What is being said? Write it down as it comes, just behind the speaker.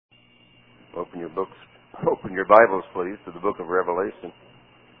Open your Bibles, please, to the book of Revelation.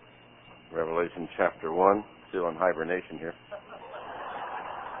 Revelation chapter 1. Still in hibernation here.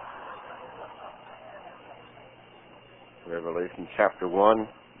 Revelation chapter 1,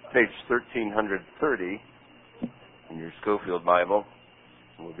 page 1330 in your Schofield Bible.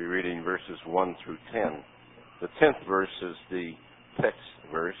 We'll be reading verses 1 through 10. The 10th verse is the text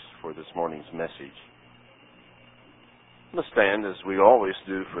verse for this morning's message. Let's stand as we always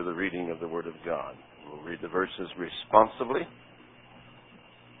do for the reading of the Word of God. We'll read the verses responsibly.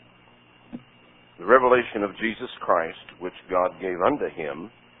 The revelation of Jesus Christ, which God gave unto him,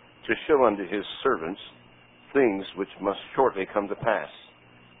 to show unto his servants things which must shortly come to pass.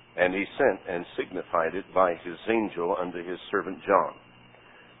 And he sent and signified it by his angel unto his servant John,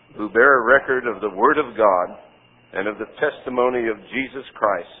 who bare a record of the Word of God, and of the testimony of Jesus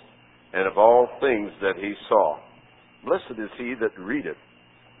Christ, and of all things that he saw. Blessed is he that readeth,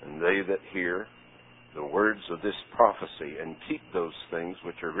 and they that hear the words of this prophecy, and keep those things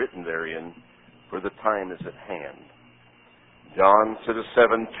which are written therein, for the time is at hand. John, to the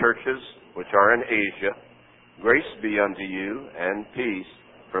 7 churches which are in Asia, grace be unto you, and peace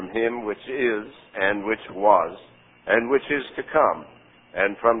from him which is, and which was, and which is to come,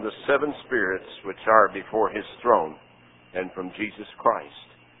 and from the 7 spirits which are before his throne, and from Jesus Christ,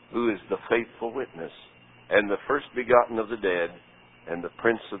 who is the faithful witness, and the first begotten of the dead, and the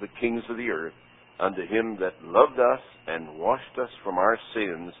prince of the kings of the earth, unto him that loved us, and washed us from our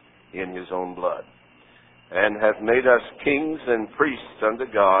sins in his own blood, and hath made us kings and priests unto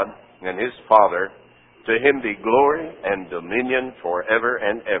God and his Father. To him be glory and dominion forever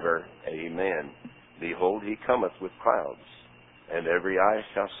and ever. Amen. Behold, he cometh with clouds, and every eye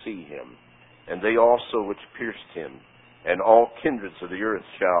shall see him, and they also which pierced him, and all kindreds of the earth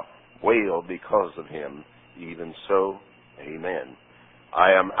shall wail because of him. Even so, amen.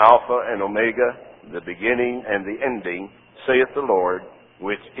 I am Alpha and Omega, the beginning and the ending, saith the Lord,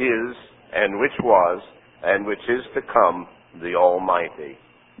 which is, and which was, and which is to come, the Almighty.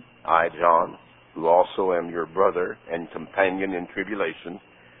 I, John, who also am your brother and companion in tribulation,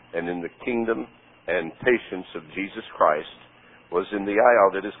 and in the kingdom and patience of Jesus Christ, was in the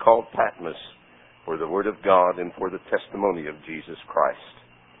isle that is called Patmos, for the word of God and for the testimony of Jesus Christ.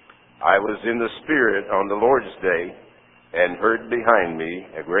 I was in the Spirit on the Lord's day, and heard behind me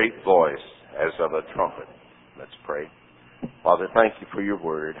a great voice as of a trumpet. Let's pray. Father, thank you for your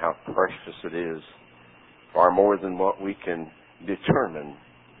word, how precious it is, far more than what we can determine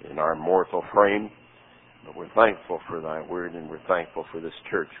in our mortal frame. But we're thankful for thy word, and we're thankful for this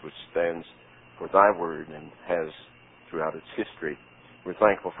church which stands for thy word and has throughout its history. We're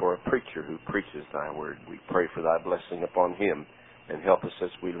thankful for a preacher who preaches thy word. We pray for thy blessing upon him, and help us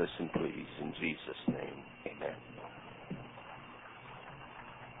as we listen, please. In Jesus' name, amen.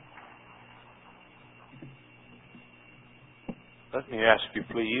 Let me ask you,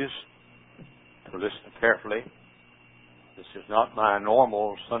 please, to listen carefully. This is not my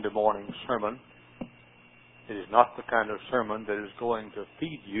normal Sunday morning sermon. It is not the kind of sermon that is going to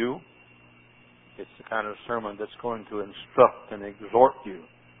feed you. It's the kind of sermon that's going to instruct and exhort you.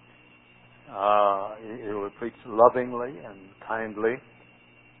 It will preach lovingly and kindly.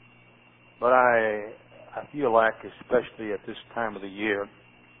 But I feel like, especially at this time of the year,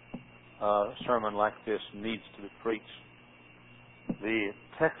 a sermon like this needs to be preached. The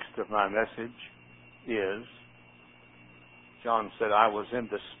text of my message is, John said, I was in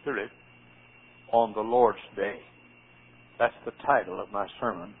the Spirit on the Lord's day. That's the title of my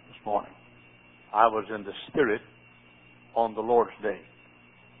sermon this morning. I was in the Spirit on the Lord's day.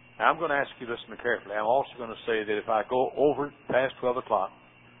 Now, I'm going to ask you to listen carefully. I'm also going to say that if I go over past 12 o'clock,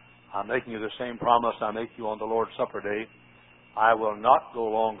 I'm making you the same promise I make you on the Lord's Supper day. I will not go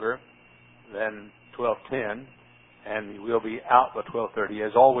longer than 12:10, and we'll be out by 12:30,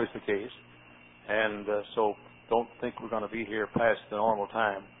 as always the case. And so don't think we're going to be here past the normal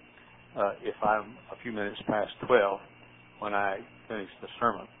time if I'm a few minutes past 12 when I finish the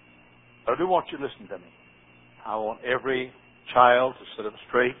sermon. But I do want you to listen to me. I want every child to sit up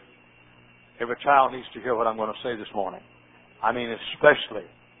straight. Every child needs to hear what I'm going to say this morning. I mean, especially,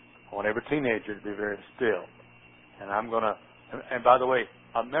 I want every teenager to be very still. And and by the way,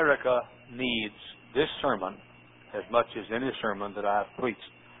 America needs this sermon as much as any sermon that I've preached.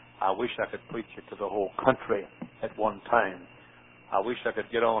 I wish I could preach it to the whole country at one time. I wish I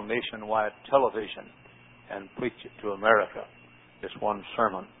could get on nationwide television and preach it to America, this one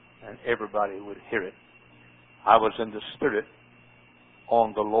sermon, and everybody would hear it. I was in the Spirit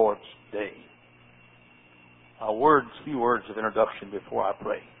on the Lord's day. Few words of introduction before I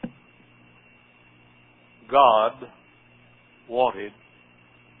pray. God wanted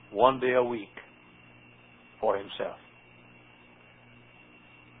one day a week for Himself.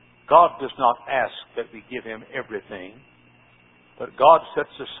 God does not ask that we give Him everything, but God sets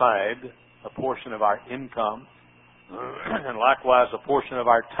aside a portion of our income and likewise a portion of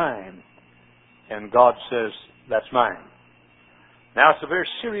our time. And God says, that's mine. Now, it's a very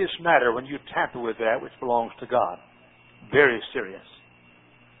serious matter when you tamper with that which belongs to God. Very serious.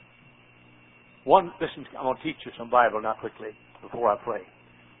 Listen, I'm going to teach you some Bible now quickly before I pray.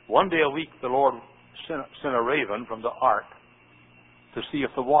 One day a week, the Lord sent a raven from the ark to see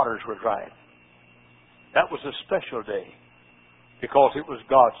if the waters were dry. That was a special day because it was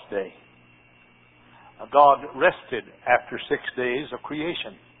God's day. God rested after 6 days of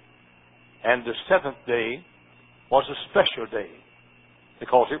creation. And the seventh day was a special day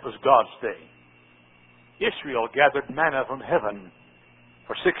because it was God's day. Israel gathered manna from heaven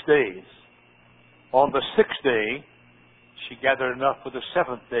for 6 days. On the sixth day, she gathered enough for the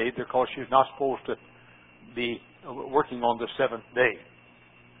seventh day because she's not supposed to be working on the seventh day.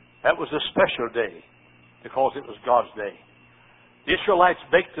 That was a special day because it was God's day. The Israelites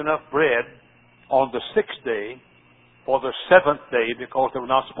baked enough bread on the sixth day for the seventh day because they were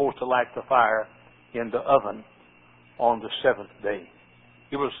not supposed to light the fire in the oven on the seventh day.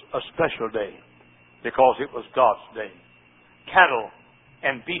 It was a special day because it was God's day. Cattle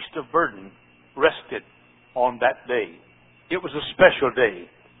and beasts of burden rested on that day. It was a special day.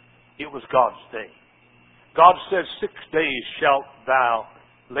 It was God's day. God said, 6 days shalt thou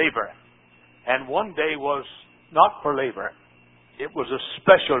labor. And one day was not for labor. It was a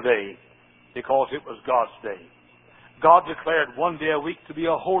special day because it was God's day. God declared one day a week to be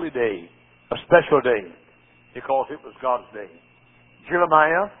a holy day, a special day, because it was God's day.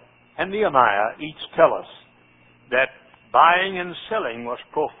 Jeremiah and Nehemiah each tell us that buying and selling was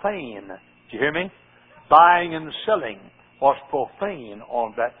profane. Do you hear me? Buying and selling was profane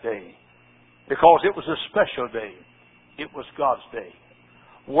on that day because it was a special day. It was God's day.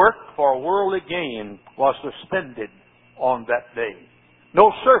 Work for worldly gain was suspended on that day.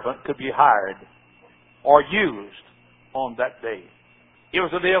 No servant could be hired or used on that day. It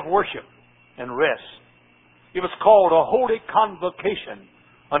was a day of worship and rest. It was called a holy convocation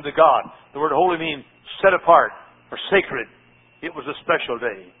unto God. The word holy means set apart or sacred. It was a special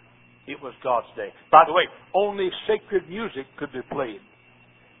day. It was God's day. By the way, only sacred music could be played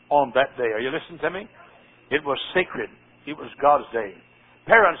on that day. Are you listening to me? It was sacred. It was God's day.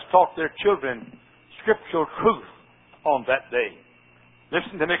 Parents taught their children scriptural truth on that day.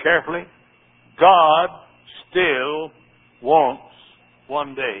 Listen to me carefully. God still wants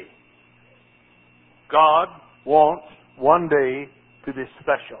one day. God wants one day to be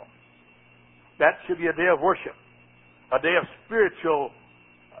special. That should be a day of worship, a day of spiritual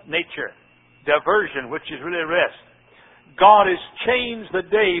nature, diversion, which is really rest. God has changed the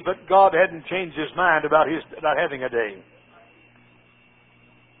day, but God hadn't changed His mind about having a day.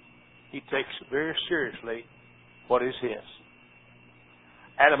 He takes very seriously what is His.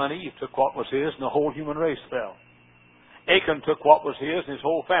 Adam and Eve took what was His, and the whole human race fell. Achan took what was his, and his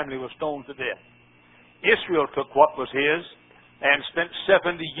whole family was stoned to death. Israel took what was his and spent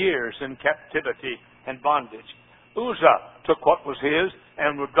 70 years in captivity and bondage. Uzzah took what was his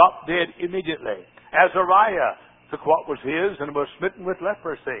and was dropped dead immediately. Azariah took what was his and was smitten with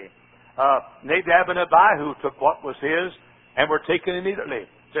leprosy. Nadab and Abihu took what was his and were taken immediately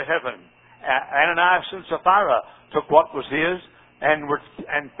to heaven. Ananias and Sapphira took what was his and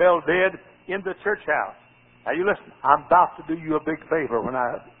fell dead in the church house. Now you listen, I'm about to do you a big favor when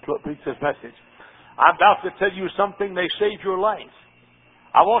I preach this message. I'm about to tell you something may save your life.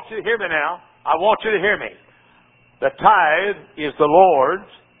 I want you to hear me now. I want you to hear me. The tithe is the Lord's.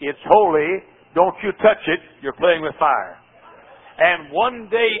 It's holy. Don't you touch it. You're playing with fire. And one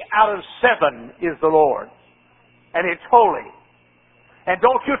day out of 7 is the Lord. And it's holy. And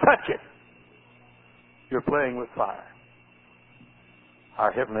don't you touch it. You're playing with fire.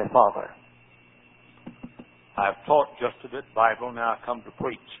 Our Heavenly Father. I've taught just a bit Bible. Now I come to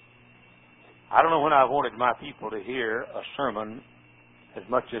preach. I don't know when I wanted my people to hear a sermon as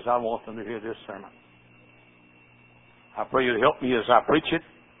much as I want them to hear this sermon. I pray you to help me as I preach it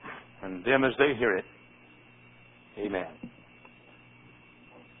and them as they hear it. Amen.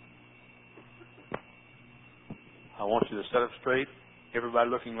 I want you to set up straight. Everybody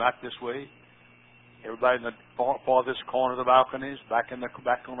looking right this way. Everybody in the farthest corner of the balconies, back on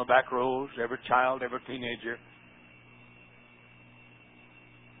the back rows, every child, every teenager.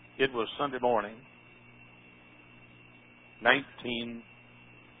 It was Sunday morning,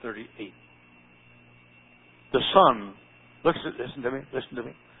 1938. The sun, listen to me.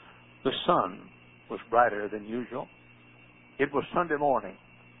 The sun was brighter than usual. It was Sunday morning.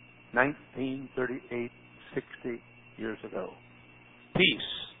 1938, 60 years ago.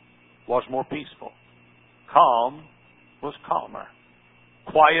 Peace was more peaceful. Calm was calmer.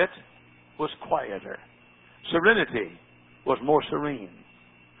 Quiet was quieter. Serenity was more serene.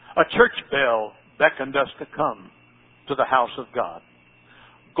 A church bell beckoned us to come to the house of God.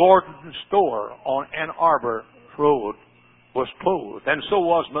 Gordon's store on Ann Arbor Road was closed, and so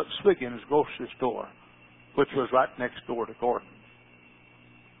was McSwiggin's grocery store, which was right next door to Gordon's.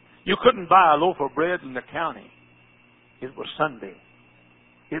 You couldn't buy a loaf of bread in the county. It was Sunday.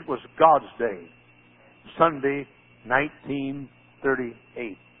 It was God's day. Sunday,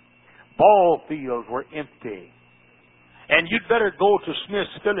 1938. Ball fields were empty. And you'd better go to Smith's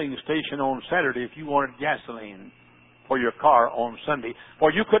filling station on Saturday if you wanted gasoline for your car on Sunday,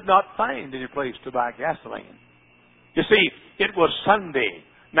 for you could not find any place to buy gasoline. You see, it was Sunday,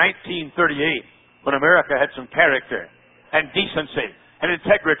 1938, when America had some character and decency and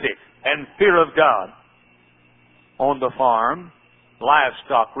integrity and fear of God. On the farm,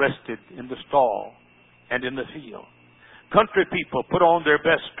 livestock rested in the stall and in the field. Country people put on their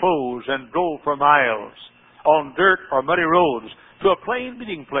best clothes and drove for miles on dirt or muddy roads to a plain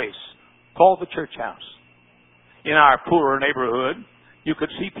meeting place called the church house. In our poorer neighborhood, you could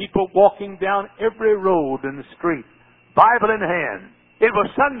see people walking down every road in the street, Bible in hand. It was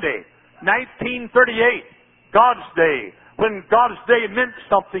Sunday, 1938, God's day, when God's day meant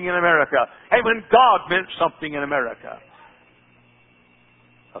something in America, and when God meant something in America.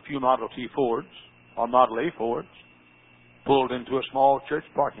 A few Model T Fords, or Model A Fords, pulled into a small church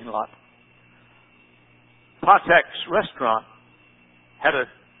parking lot. Patek's restaurant had a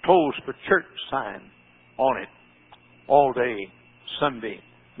closed for church sign on it. All day, Sunday,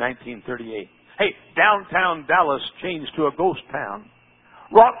 1938. Hey, downtown Dallas changed to a ghost town.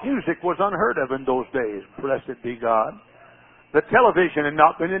 Rock music was unheard of in those days, blessed be God. The television had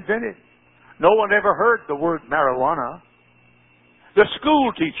not been invented. No one ever heard the word marijuana. The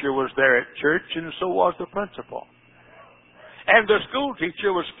school teacher was there at church, and so was the principal. And the school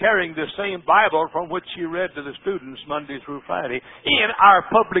teacher was carrying the same Bible from which she read to the students Monday through Friday in our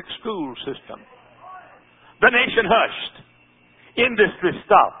public school system. The nation hushed. Industry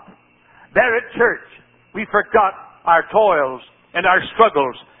stopped. There at church, we forgot our toils and our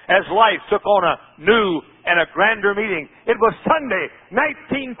struggles as life took on a new and a grander meaning. It was Sunday,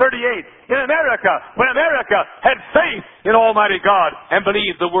 1938, in America, when America had faith in Almighty God and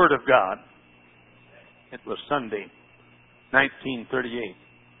believed the Word of God. It was Sunday, 1938.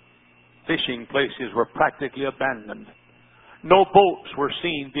 Fishing places were practically abandoned. No boats were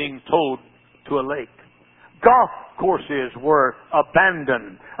seen being towed to a lake. Golf courses were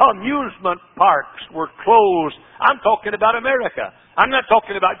abandoned. Amusement parks were closed. I'm talking about America. I'm not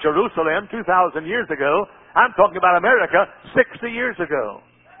talking about Jerusalem 2,000 years ago. I'm talking about America 60 years ago.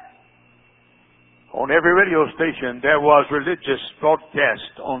 On every radio station, there was religious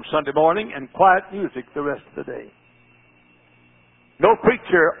broadcast on Sunday morning and quiet music the rest of the day. No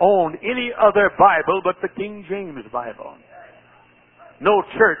preacher owned any other Bible but the King James Bible. No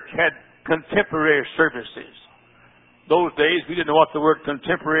church had contemporary services. Those days, we didn't know what the word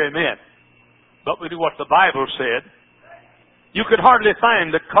contemporary meant, but we knew what the Bible said. You could hardly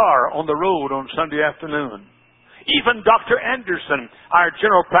find a car on the road on Sunday afternoon. Even Dr. Anderson, our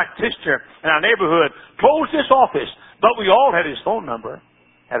general practitioner in our neighborhood, closed his office, but we all had his phone number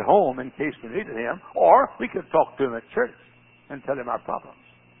at home in case we needed him, or we could talk to him at church and tell him our problems.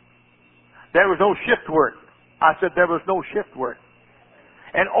 There was no shift work. I said there was no shift work.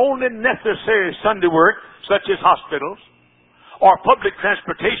 And only necessary Sunday work, such as hospitals or public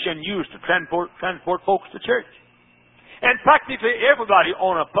transportation used to transport folks to church. And practically everybody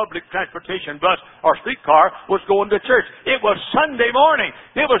on a public transportation bus or streetcar was going to church. It was Sunday morning.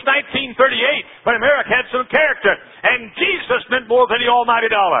 It was 1938 when America had some character. And Jesus meant more than the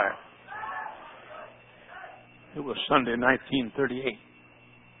almighty dollar. It was Sunday, 1938.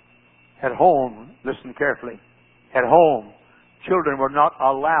 At home, listen carefully. At home, children were not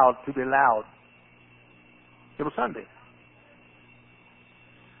allowed to be loud. It was Sunday.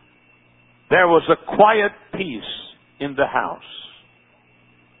 There was a quiet peace in the house.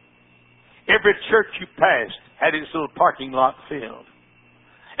 Every church you passed had its little parking lot filled.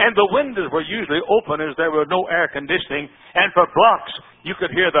 And the windows were usually open as there were no air conditioning. And for blocks, you could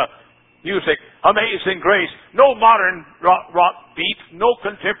hear the music, Amazing Grace. No modern rock beat, no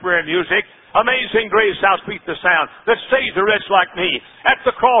contemporary music. Amazing Grace, how sweet the sound that saves a wretch like me. At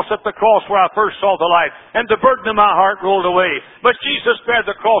the cross where I first saw the light, and the burden of my heart rolled away. But Jesus bare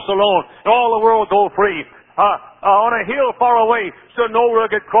the cross alone, and all the world go free. on a hill far away stood an old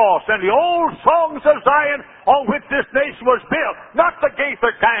rugged cross, and the old songs of Zion on which this nation was built, not the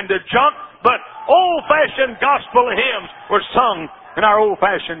Gaither kind of junk, but old-fashioned gospel hymns were sung in our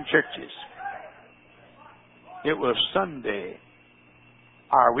old-fashioned churches. It was Sunday,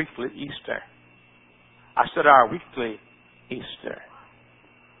 our weekly Easter. I said our weekly Easter.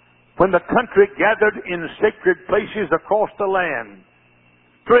 When the country gathered in sacred places across the land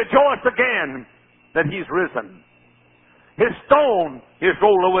to rejoice again that He's risen. His stone is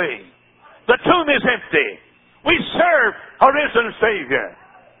rolled away. The tomb is empty. We serve a risen Savior.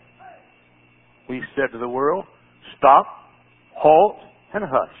 We said to the world, stop, halt, and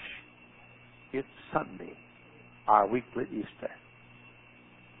hush. It's Sunday, our weekly Easter.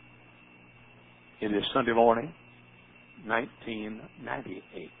 It is Sunday morning,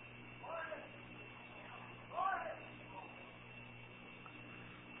 1998.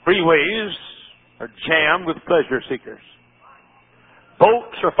 Freeways are jammed with pleasure seekers.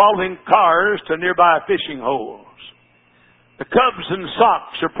 Boats are following cars to nearby fishing holes. The Cubs and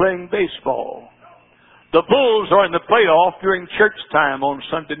Sox are playing baseball. The Bulls are in the playoff during church time on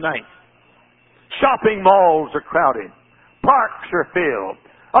Sunday night. Shopping malls are crowded. Parks are filled.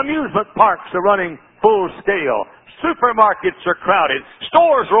 Amusement parks are running full scale. Supermarkets are crowded.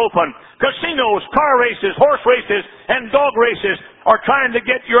 Stores are open. Casinos, car races, horse races, and dog races are trying to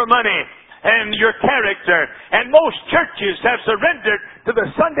get your money and your character. And most churches have surrendered to the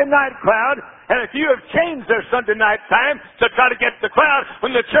Sunday night crowd. And if you have changed their Sunday night time to try to get the crowd,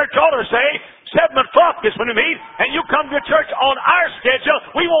 when the church ought to say, 7 o'clock is when we meet, and you come to church on our schedule,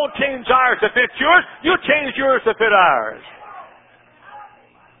 we won't change ours to fit yours. You change yours to fit ours.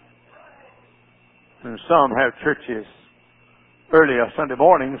 And some have churches early on Sunday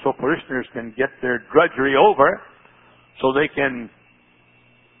morning so parishioners can get their drudgery over, so they can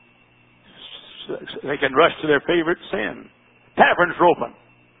rush to their favorite sin. Taverns are open.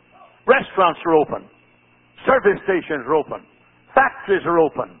 Restaurants are open. Service stations are open. Factories are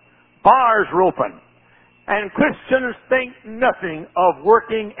open. Bars are open. And Christians think nothing of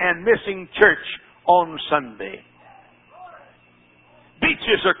working and missing church on Sunday.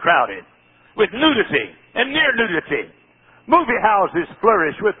 Beaches are crowded with nudity and near nudity. Movie houses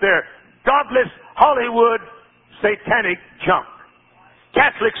flourish with their godless Hollywood satanic junk.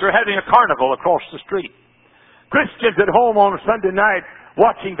 Catholics are having a carnival across the street. Christians at home on Sunday night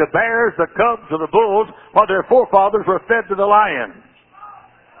watching the Bears, the Cubs, or the Bulls while their forefathers were fed to the lions.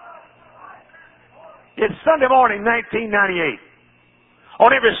 It's Sunday morning, 1998. On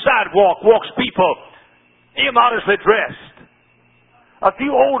every sidewalk walks people immodestly dressed. A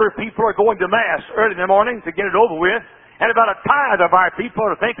few older people are going to Mass early in the morning to get it over with. And about a tithe of our people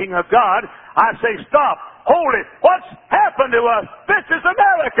are thinking of God. I say, stop. Hold it. What's happened to us? This is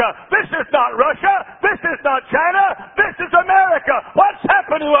America. This is not Russia. This is not China. This is America. What's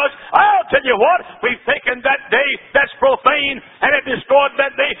happened to us? I'll tell you what. We've taken that day that's profane and have destroyed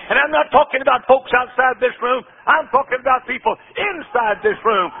that day. And I'm not talking about folks outside this room. I'm talking about people inside this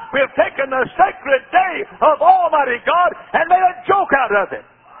room. We have taken the sacred day of Almighty God and made a joke out of it.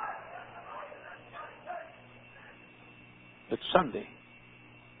 It's Sunday.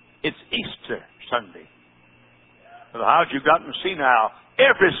 It's Easter Sunday. Well, how'd you gotten senile?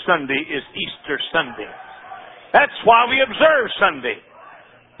 Every Sunday is Easter Sunday. That's why we observe Sunday.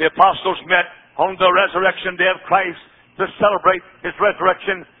 The apostles met on the resurrection day of Christ to celebrate His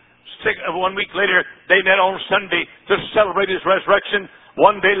resurrection. 1 week later, they met on Sunday to celebrate His resurrection.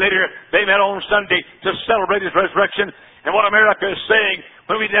 1 day later, they met on Sunday to celebrate His resurrection. And what America is saying,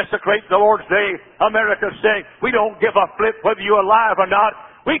 when we desecrate the Lord's Day, America is saying, we don't give a flip whether you're alive or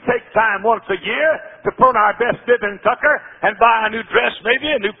not. We take time once a year to put on our best bib and tucker and buy a new dress, maybe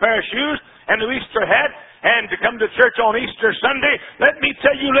a new pair of shoes and a new Easter hat, and to come to church on Easter Sunday. Let me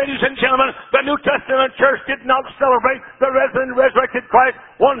tell you, ladies and gentlemen, the New Testament church did not celebrate the risen, resurrected Christ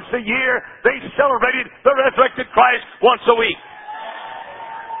once a year. They celebrated the resurrected Christ once a week.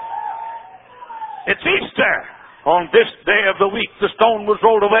 It's Easter. On this day of the week, the stone was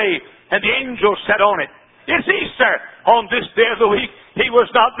rolled away, and the angel sat on it. It's Easter. On this day of the week, He was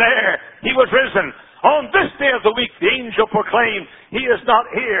not there. He was risen. On this day of the week, the angel proclaimed, He is not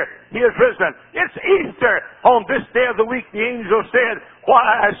here. He is risen. It's Easter. On this day of the week, the angel said,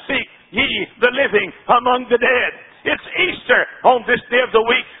 why seek ye the living among the dead? It's Easter. On this day of the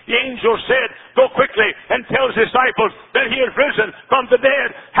week, the angel said, go quickly and tell His disciples that He is risen from the dead.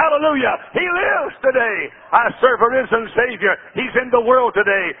 Hallelujah. He lives today. I serve a risen Savior. He's in the world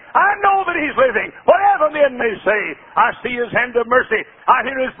today. I know that He's living. Whatever men may say, I see His hand of mercy. I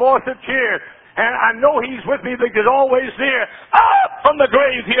hear His voice of cheer. And I know He's with me because He's always near. Up from the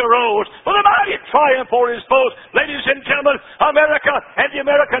grave He arose with a mighty triumph over His foes. Ladies and gentlemen, America and the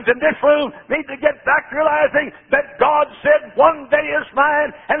Americans in this room need to get back realizing that God said, one day is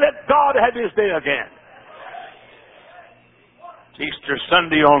mine, and let God have His day again. It's Easter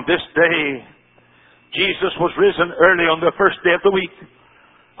Sunday. On this day, Jesus was risen early on the first day of the week.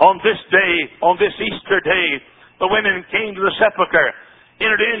 On this day, on this Easter day, the women came to the sepulchre,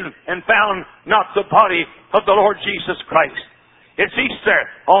 entered in, and found not the body of the Lord Jesus Christ. It's Easter.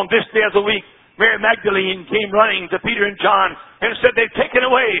 On this day of the week, Mary Magdalene came running to Peter and John and said, they've taken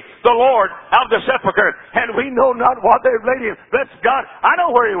away the Lord out of the sepulchre, and we know not what they've laid Him. Bless God. I know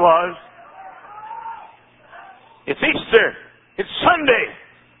where He was. It's Easter. It's Sunday.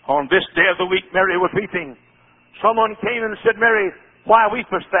 On this day of the week, Mary was weeping. Someone came and said, Mary, why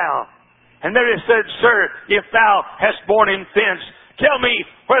weepest thou? And Mary said, Sir, if thou hast borne Him thence, tell me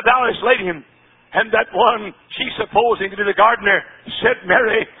where thou hast laid Him. And that one, she supposing to be the gardener, said,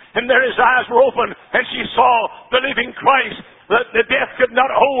 Mary. And there his eyes were open, and she saw the living Christ. The death could not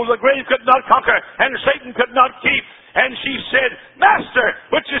hold, the grave could not conquer, and Satan could not keep. And she said, Master,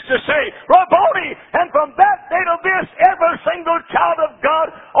 which is to say, Rabboni. And from that day to this, every single child of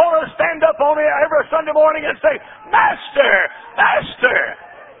God ought to stand up on it every Sunday morning and say, Master, Master.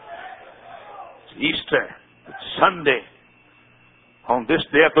 It's Easter. It's Sunday. On this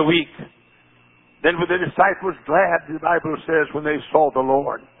day of the week, then were the disciples glad, the Bible says, when they saw the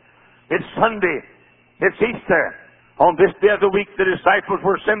Lord. It's Sunday. It's Easter. On this day of the week, the disciples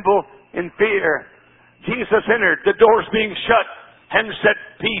were assembled in fear. Jesus entered, the doors being shut, and said,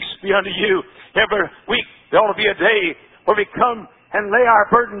 Peace be unto you. Every week there ought to be a day where we come and lay our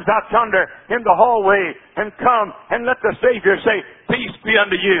burdens out yonder in the hallway and come and let the Savior say, Peace be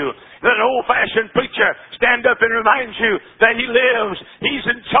unto you. Let an old-fashioned preacher stand up and remind you that He lives. He's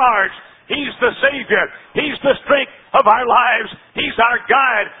in charge. He's the Savior. He's the strength of our lives. He's our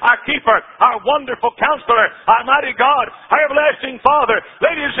guide, our keeper, our wonderful counselor, our mighty God, our everlasting Father.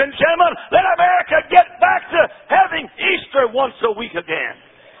 Ladies and gentlemen, let America get back to having Easter once a week again.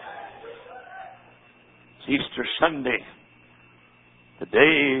 It's Easter Sunday, the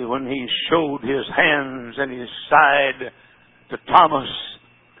day when He showed His hands and His side to Thomas.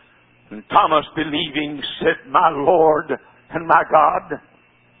 And Thomas, believing, said, My Lord and my God.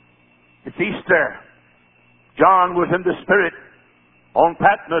 It's Easter. John was in the Spirit on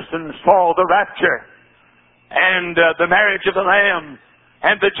Patmos and saw the rapture and the marriage of the Lamb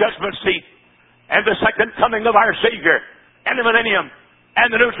and the judgment seat and the second coming of our Savior and the millennium and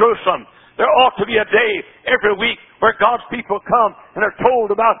the New Jerusalem. There ought to be a day every week where God's people come and are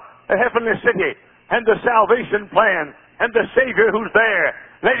told about the heavenly city and the salvation plan and the Savior who's there.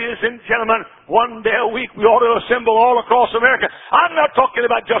 Ladies and gentlemen, one day a week we ought to assemble all across America. I'm not talking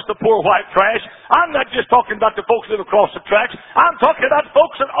about just the poor white trash. I'm not just talking about the folks that live across the tracks. I'm talking about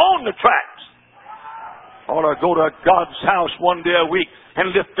folks that own the tracks. Ought to go to God's house one day a week and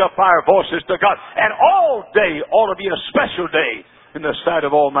lift up our voices to God. And all day ought to be a special day in the sight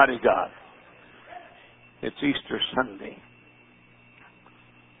of Almighty God. It's Easter Sunday.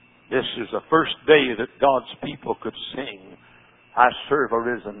 This is the first day that God's people could sing, I serve a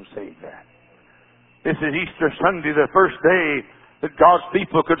risen Savior. This is Easter Sunday, the first day that God's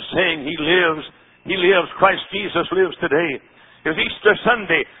people could sing, He lives. He lives. Christ Jesus lives today. It was Easter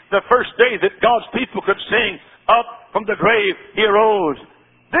Sunday, the first day that God's people could sing, up from the grave He arose.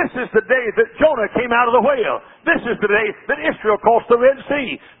 This is the day that Jonah came out of the whale. This is the day that Israel crossed the Red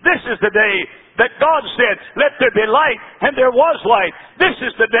Sea. This is the day that God said, let there be light, and there was light. This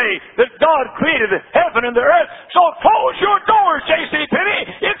is the day that God created the heaven and the earth. So close your doors, J.C. Penney.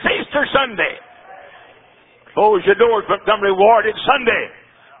 It's Easter Sunday. Close your doors, Montgomery Ward. It's Sunday.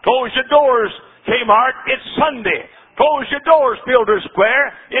 Close your doors, Kmart. It's Sunday. Close your doors, Builder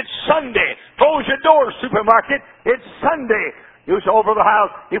Square. It's Sunday. Close your doors, Supermarket. It's Sunday. You say over the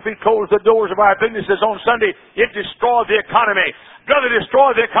house, if we close the doors of our businesses on Sunday, it destroys the economy. Rather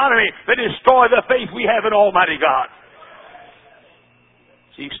destroy the economy than destroy the faith we have in Almighty God.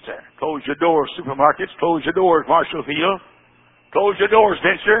 It's Easter. Close your doors, supermarkets. Close your doors, Marshall Field. Close your doors,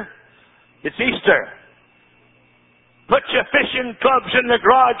 Venture. It's Easter. Put your fishing clubs in the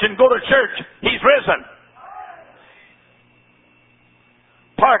garage and go to church. He's risen.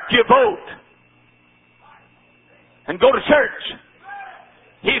 Park your boat and go to church.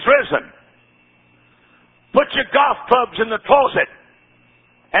 He's risen. Put your golf clubs in the closet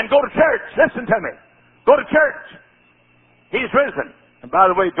and go to church. Listen to me. Go to church. He's risen. And by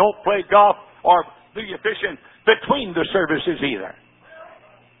the way, don't play golf or do your fishing between the services either.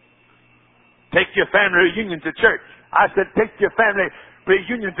 Take your family reunion to church. I said, take your family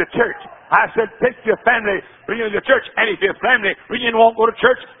reunion to church. I said, take your family reunion to church. And if your family reunion won't go to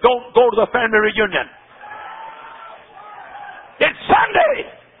church, don't go to the family reunion. It's Sunday.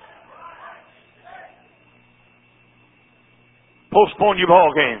 Postpone your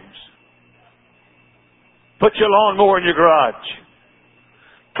ball games. Put your lawnmower in your garage.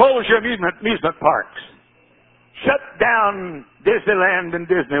 Close your amusement parks. Shut down Disneyland and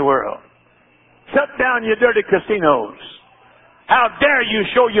Disney World. Shut down your dirty casinos. How dare you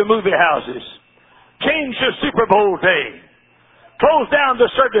show your movie houses? Change your Super Bowl day. Close down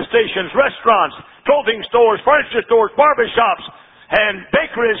the service stations, restaurants, clothing stores, furniture stores, barbershops, and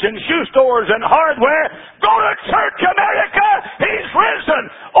bakeries and shoe stores and hardware. Go to church, America! He's risen!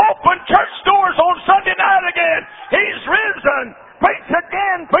 Open church stores on Sunday night again! He's risen! Preach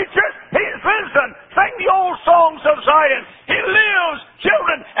again, preachers! He's risen! Sing the old songs of Zion! He lives!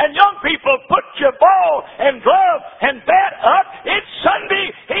 Children and young people, put your ball and glove and bat up! It's Sunday!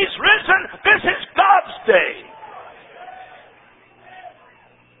 He's risen! This is God's day!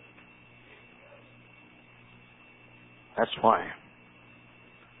 That's why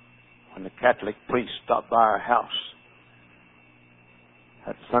when the Catholic priest stopped by our house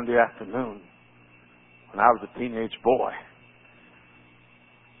that Sunday afternoon when I was a teenage boy,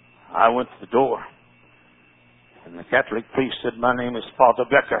 I went to the door and the Catholic priest said, my name is Father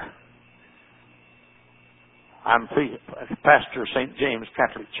Becker. I'm pastor of St. James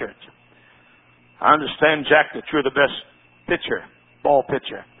Catholic Church. I understand, Jack, that you're the best pitcher, ball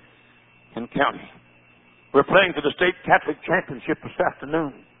pitcher in county. We're playing for the state Catholic championship this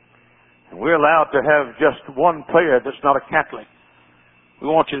afternoon. And we're allowed to have just one player that's not a Catholic. We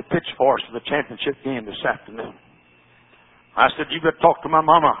want you to pitch for us for the championship game this afternoon. I said, you better talk to my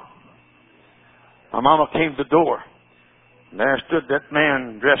mama. My mama came to the door. And there stood that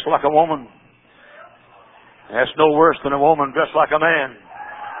man dressed like a woman. That's no worse than a woman dressed like a man.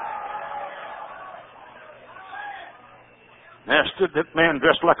 There stood that man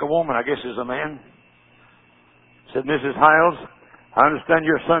dressed like a woman, I guess is a man. Said, Mrs. Hyles, I understand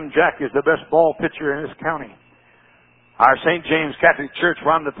your son Jack is the best ball pitcher in this county. Our St. James Catholic Church,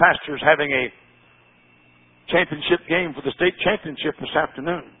 where I'm the pastor, is having a championship game for the state championship this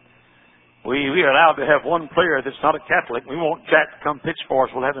afternoon. We are allowed to have one player that's not a Catholic. We want Jack to come pitch for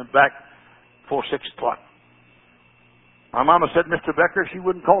us. We'll have him back before 6 o'clock. My mama said, Mr. Becker. She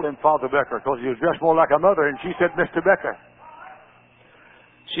wouldn't call him Father Becker because he was dressed more like a mother, and she said, Mr. Becker.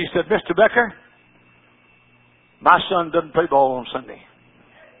 She said, Mr. Becker, my son doesn't play ball on Sunday.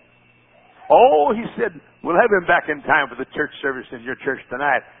 Oh, he said, we'll have him back in time for the church service in your church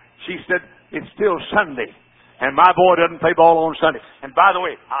tonight. She said, it's still Sunday, and my boy doesn't play ball on Sunday. And by the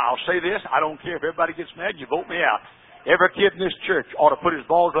way, I'll say this, I don't care if everybody gets mad, you vote me out. Every kid in this church ought to put his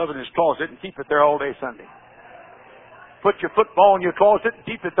ball glove in his closet and keep it there all day Sunday. Put your football in your closet and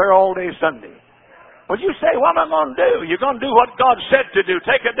keep it there all day Sunday. Well, you say, what am I going to do? You're going to do what God said to do.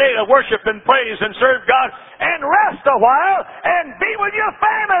 Take a day to worship and praise and serve God and rest a while and be with your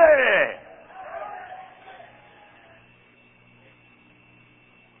family.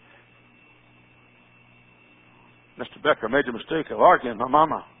 Mr. Becker made the mistake of arguing with my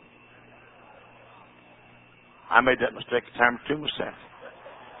mama. I made that mistake a time or two myself.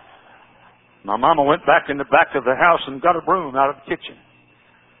 My mama went back in the back of the house and got a broom out of the kitchen.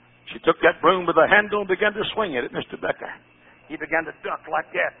 She took that broom with a handle and began to swing it at Mr. Becker. He began to duck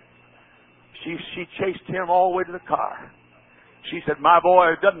like that. She chased him all the way to the car. She said, my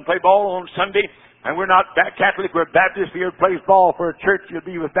boy doesn't play ball on Sunday, and we're not Catholic, we're Baptist. If he plays ball for a church, he'll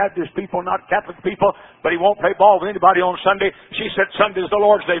be with Baptist people, not Catholic people, but he won't play ball with anybody on Sunday. She said, Sunday's the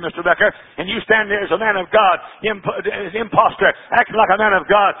Lord's Day, Mr. Becker, and you stand there as a man of God, imposter, acting like a man of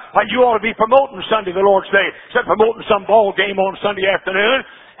God, while you ought to be promoting Sunday, the Lord's Day, instead of promoting some ball game on Sunday afternoon.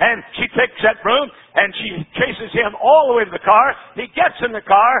 And she takes that broom and she chases him all the way to the car. He gets in the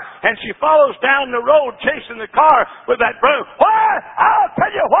car and she follows down the road chasing the car with that broom. Why? I'll tell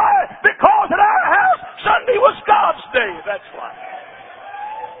you why. Because at our house, Sunday was God's day. That's why.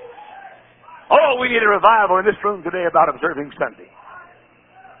 Oh, we need a revival in this room today about observing Sunday.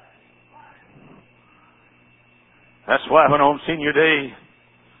 That's why when on senior day,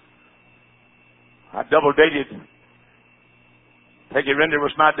 I double dated. Peggy Render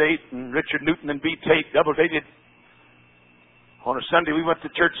was my date, and Richard Newton and B. Tate double dated. On a Sunday, we went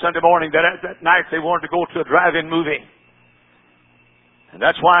to church Sunday morning. That night, they wanted to go to a drive-in movie. And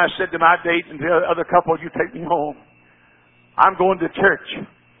that's why I said to my date and the other couple, you take me home. I'm going to church.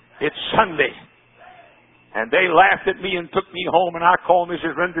 It's Sunday. And they laughed at me and took me home, and I called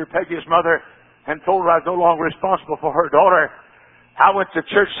Mrs. Render, Peggy's mother, and told her I was no longer responsible for her daughter. I went to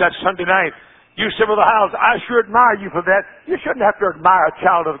church that Sunday night. You say, Brother Hyles, I sure admire you for that. You shouldn't have to admire a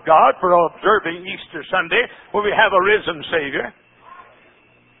child of God for observing Easter Sunday when we have a risen Savior.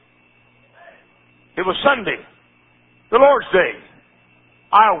 It was Sunday, the Lord's Day,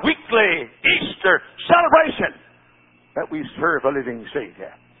 our weekly Easter celebration, that we serve a living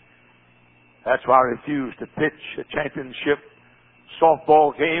Savior. That's why I refused to pitch a championship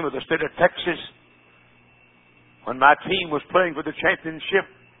softball game of the state of Texas when my team was playing for the championship.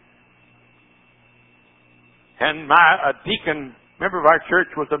 And a deacon, member of our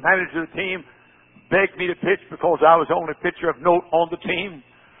church, was the manager of the team, begged me to pitch because I was the only pitcher of note on the team.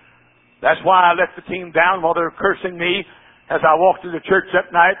 That's why I let the team down while they were cursing me as I walked to the church that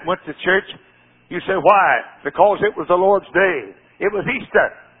night and went to church. You say, why? Because it was the Lord's Day. It was Easter,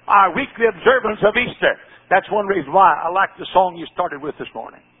 our weekly observance of Easter. That's one reason why I like the song you started with this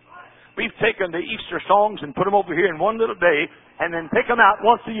morning. We've taken the Easter songs and put them over here in one little day and then take them out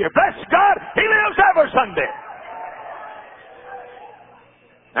once a year. Bless God, He lives every Sunday.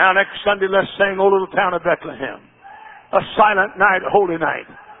 Now next Sunday, let's sing O Little Town of Bethlehem. A silent night, a holy night.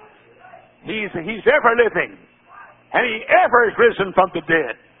 He's ever living, and He ever is risen from the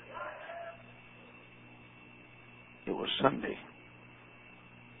dead. It was Sunday,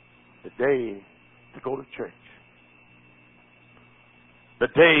 the day to go to church, the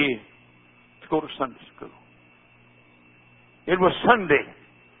day to go to Sunday school. It was Sunday,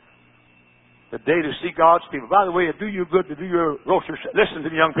 the day to see God's people. By the way, it do you good to do your grocery shopping. Listen to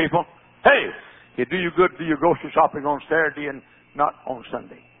me, young people. Hey, it do you good to do your grocery shopping on Saturday and not on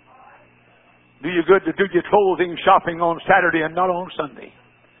Sunday. Do you good to do your clothing shopping on Saturday and not on Sunday.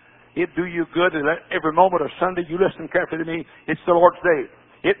 It do you good to let every moment of Sunday, you listen carefully to me, it's the Lord's Day.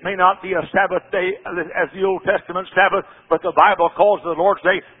 It may not be a Sabbath day as the Old Testament Sabbath, but the Bible calls it the Lord's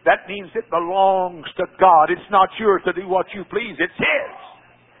Day. That means it belongs to God. It's not yours to do what you please. It's His.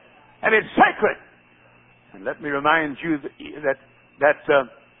 And it's sacred. And let me remind you that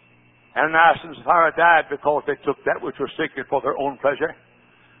Ananias and Sapphira died because they took that which was sacred for their own pleasure.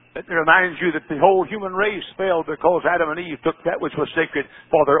 Let me remind you that the whole human race fell because Adam and Eve took that which was sacred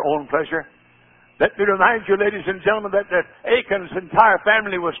for their own pleasure. Let me remind you, ladies and gentlemen, that Achan's entire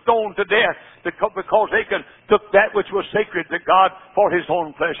family was stoned to death because Achan took that which was sacred to God for his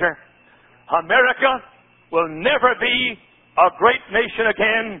own pleasure. America will never be a great nation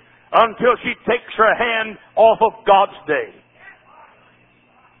again until she takes her hand off of God's day.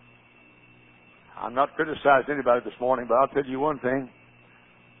 I'm not criticizing anybody this morning, but I'll tell you one thing.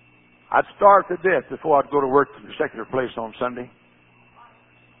 I'd starve to death before I'd go to work in a secular place on Sunday.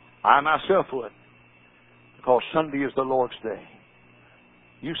 I myself would. Because Sunday is the Lord's Day.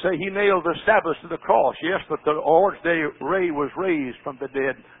 You say He nailed the Sabbath to the cross. Yes, but the Lord's Day was raised from the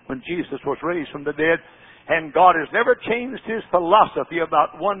dead when Jesus was raised from the dead. And God has never changed His philosophy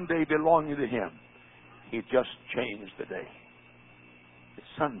about one day belonging to Him. He just changed the day. It's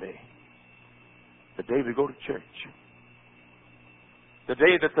Sunday. The day we go to church. The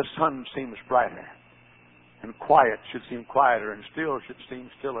day that the sun seems brighter, and quiet should seem quieter, and still should seem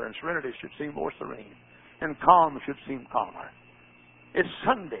stiller, and serenity should seem more serene, and calm should seem calmer. It's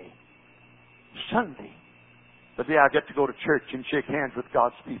Sunday. Sunday. The day I get to go to church and shake hands with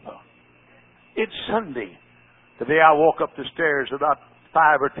God's people. It's Sunday. The day I walk up the stairs about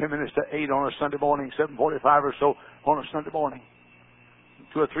 5 or 10 minutes to 8 on a Sunday morning, 7:45 or so on a Sunday morning.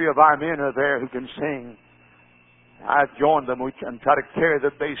 2 or 3 of our men are there who can sing. I've joined them and try to carry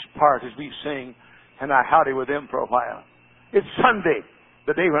the bass part as we sing, and I howdy with them for a while. It's Sunday,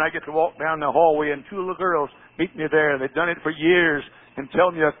 the day when I get to walk down the hallway, and 2 little girls meet me there, and they've done it for years, and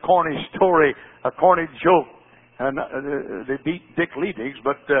tell me a corny story, a corny joke. And they beat Dick Leidig's,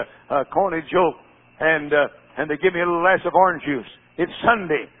 but a corny joke, and they give me a little glass of orange juice. It's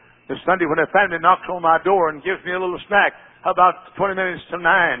Sunday. It's Sunday when a family knocks on my door and gives me a little snack about 20 minutes to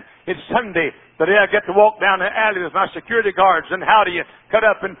 9. It's Sunday, the day I get to walk down the alley with my security guards and howdy and cut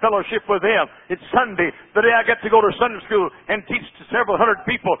up in fellowship with them. It's Sunday, the day I get to go to Sunday school and teach to several hundred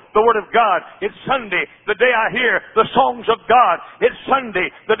people the Word of God. It's Sunday, the day I hear the songs of God. It's Sunday,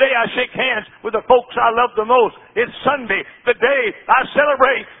 the day I shake hands with the folks I love the most. It's Sunday, the day I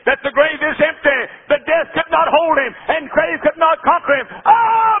celebrate that the grave is empty, that death could not hold Him, and grave could not conquer Him.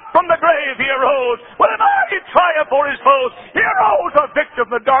 Up from the grave He arose with a mighty triumph for His foes. He arose a victor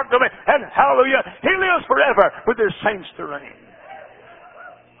from the dark domain, and hallelujah, He lives forever with His saints to reign.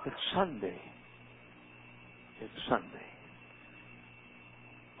 It's Sunday. It's Sunday.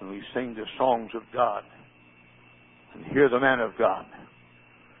 When we sing the songs of God and hear the man of God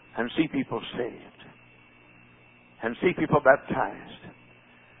and see people saved and see people baptized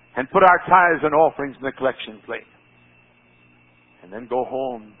and put our tithes and offerings in the collection plate and then go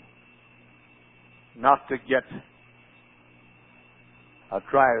home not to get a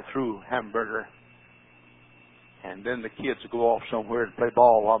drive-through hamburger and then the kids go off somewhere and play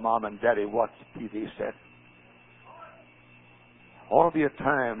ball while Mom and Daddy watch the TV set. Ought to be a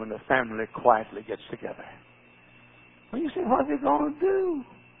time when the family quietly gets together. Well, you say, what are they going to do?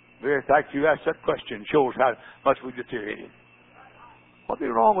 Very fact, you ask that question shows how much we deteriorated. What'd be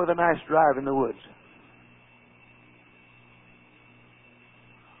wrong with a nice drive in the woods?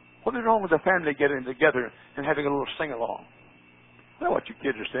 What'd be wrong with the family getting together and having a little sing-along? I know what you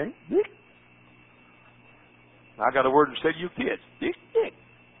kids are saying. Dick. I got a word to say to you kids. Dick, dick.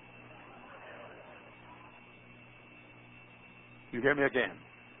 You hear me again.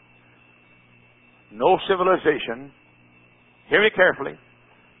 No civilization, hear me carefully,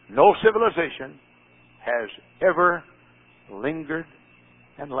 no civilization has ever lingered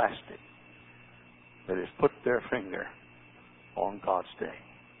and lasted that has put their finger on God's day.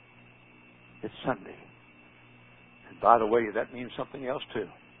 It's Sunday. And by the way, that means something else too.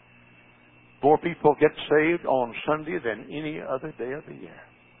 More people get saved on Sunday than any other day of the year.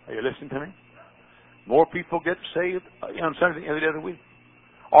 Are you listening to me? More people get saved on Sunday than every day of the week.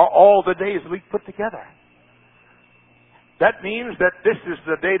 Or all the days of the week put together. That means that this is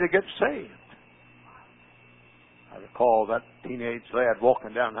the day to get saved. I recall that teenage lad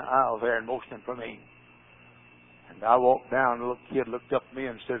walking down the aisle there and motioning for me. And I walked down, and a little kid looked up at me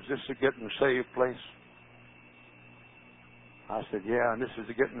and said, "Is this a getting saved place?" I said, "Yeah, and this is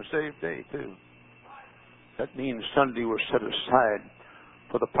a getting saved day, too." That means Sunday was set aside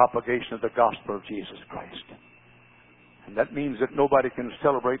for the propagation of the gospel of Jesus Christ. And that means that nobody can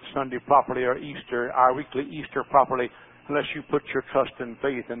celebrate Sunday properly or Easter, our weekly Easter properly, unless you put your trust and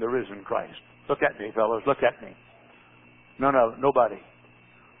faith in the risen Christ. Look at me, fellows. Look at me. No, nobody.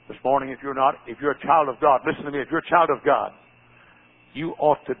 This morning, if you're a child of God, listen to me. If you're a child of God, you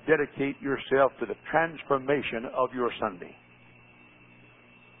ought to dedicate yourself to the transformation of your Sunday.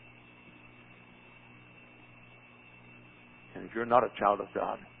 And if you're not a child of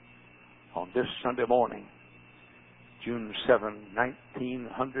God, on this Sunday morning, June 7,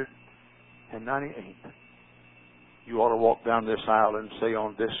 1998, you ought to walk down this aisle and say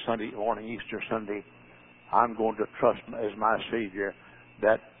on this Sunday morning, Easter Sunday, I'm going to trust as my Savior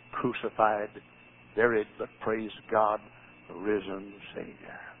that crucified, buried, but praise God, the risen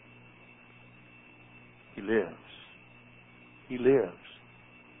Savior. He lives. He lives.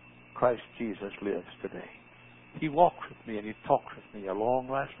 Christ Jesus lives today. He walks with me and He talks with me a long,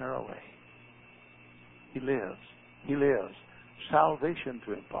 last, narrow way. He lives. He lives. Salvation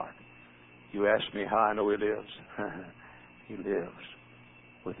to impart. You ask me how I know He lives. He lives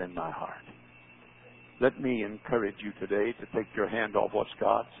within my heart. Let me encourage you today to take your hand off what's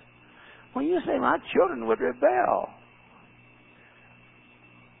God's. Well, you say my children would rebel.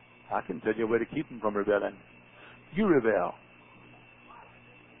 I can tell you a way to keep them from rebelling. You rebel.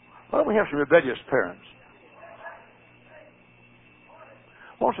 Why don't we have some rebellious parents?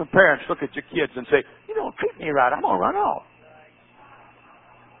 Why don't some parents look at your kids and say, "You don't treat me right, I'm going to run off."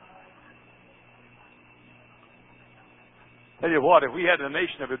 Tell you what, if we had a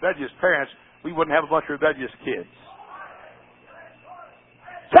nation of rebellious parents, we wouldn't have a bunch of rebellious kids.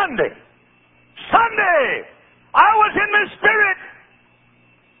 Sunday! I was in the Spirit!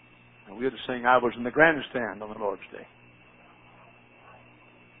 And we had to sing, "I was in the grandstand on the Lord's Day."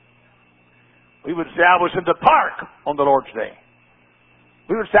 We would say, "I was in the park on the Lord's Day."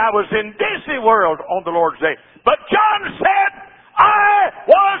 We would say, "I was in Disney World on the Lord's Day." But John said, "I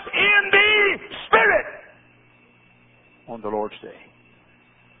was in the Spirit on the Lord's Day."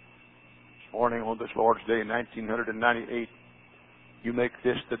 This morning on this Lord's Day, 1998, you make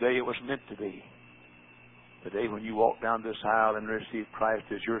this the day it was meant to be. The day when you walk down this aisle and receive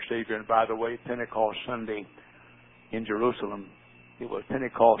Christ as your Savior. And by the way, Pentecost Sunday in Jerusalem,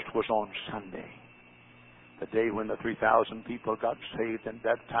 Pentecost was on Sunday. The day when the 3,000 people got saved and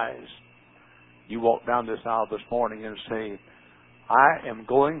baptized. You walk down this aisle this morning and say, "I am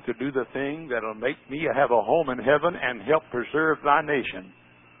going to do the thing that will make me have a home in heaven and help preserve thy nation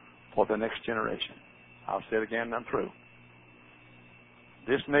for the next generation." I'll say it again and I'm through.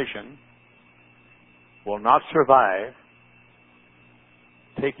 This nation will not survive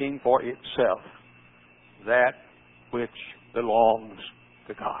taking for itself that which belongs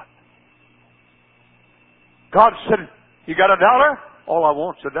to God. God said, "You got $1? All I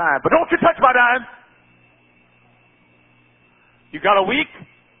want's a dime. But don't you touch my dime. You got a week?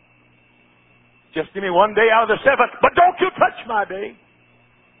 Just give me 1 day out of the 7. But don't you touch my day."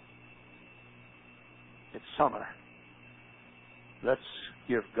 It's summer. Let's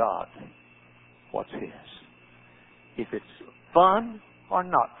give God what's His. If it's fun or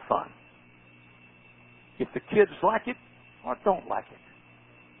not fun, If the kids like it or don't like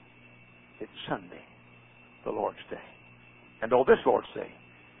it, it's Sunday, the Lord's Day. And on this Lord's Day,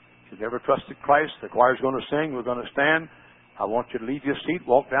 if you've never trusted Christ, the choir's going to sing, we're going to stand. I want you to leave your seat,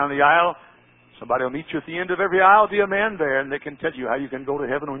 walk down the aisle. Somebody will meet you at the end of every aisle, be a man there, and they can tell you how you can go to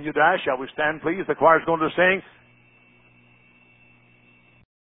heaven when you die. Shall we stand, please? The choir's going to sing.